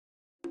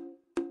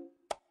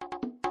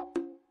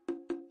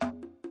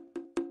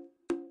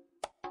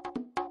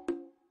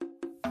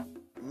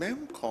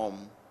MIMCom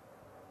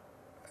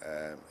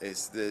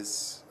is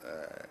this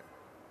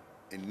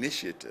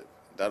initiative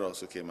that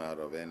also came out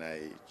of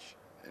NIH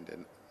and the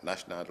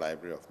National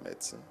Library of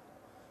Medicine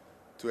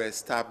to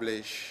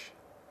establish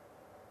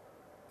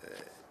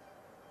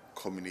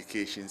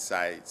communication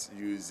sites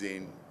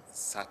using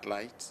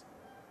satellite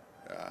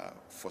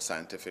for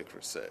scientific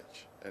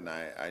research. And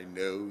I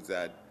know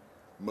that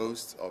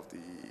most of the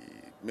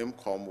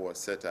MIMCom was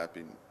set up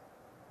in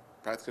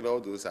practically all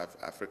those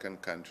African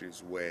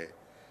countries where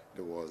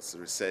there was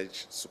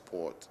research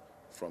support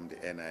from the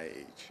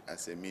NIH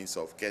as a means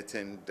of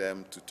getting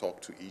them to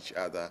talk to each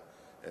other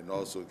and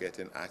also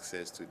getting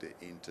access to the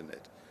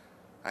internet.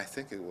 I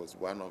think it was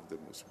one of the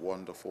most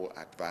wonderful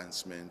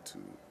advancements to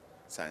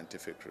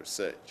scientific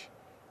research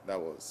that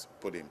was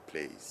put in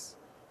place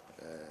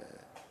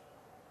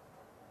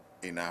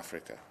in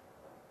Africa.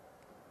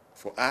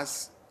 For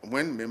us,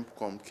 when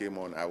MIMCom came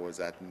on, I was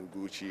at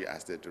Noguchi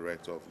as the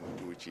director of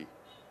Noguchi,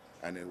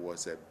 and it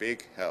was a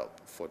big help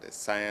for the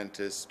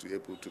scientists to be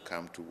able to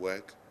come to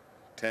work,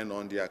 turn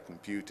on their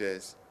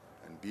computers,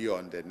 and be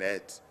on the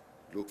net,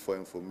 look for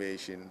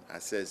information,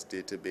 access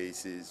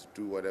databases,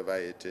 do whatever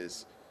it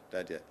is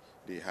that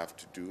they have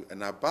to do,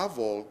 and above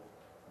all,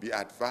 be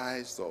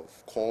advised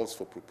of calls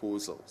for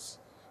proposals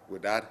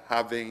without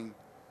having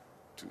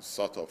to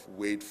sort of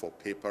wait for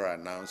paper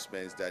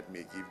announcements that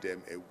may give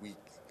them a week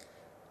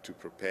to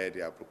prepare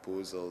their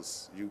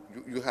proposals.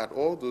 You had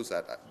all those,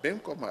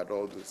 MIMCom had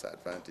all those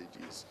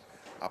advantages,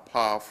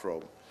 apart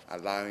from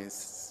allowing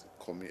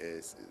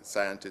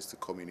scientists to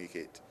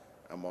communicate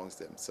amongst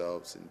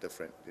themselves in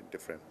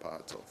different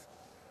parts of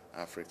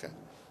Africa.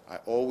 I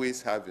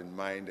always have in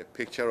mind a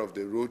picture of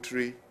the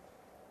rotary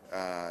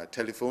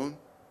telephone,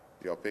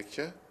 your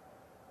picture.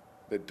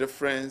 The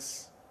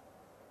difference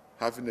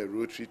having a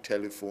rotary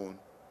telephone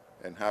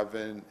and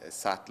having a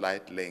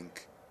satellite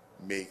link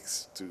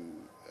makes to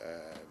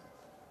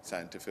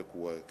scientific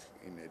work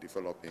in a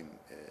developing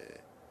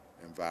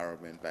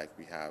environment like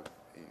we have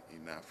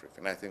in Africa.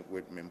 And I think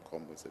with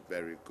MIMCom was a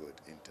very good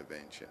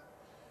intervention.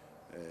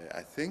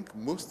 I think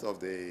most of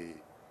the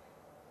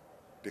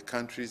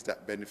countries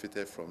that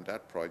benefited from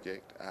that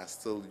project are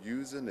still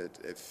using it.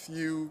 A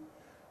few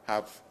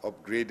have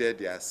upgraded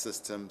their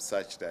system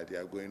such that they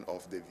are going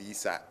off the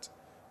VSAT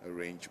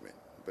arrangement.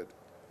 But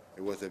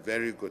it was a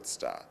very good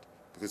start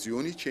because you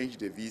only change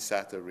the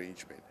VSAT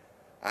arrangement.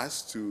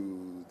 As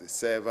to the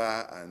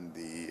server and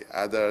the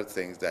other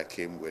things that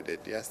came with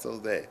it, they are still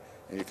there.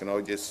 And you can all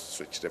just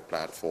switch the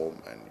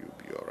platform and you'll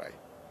be all right.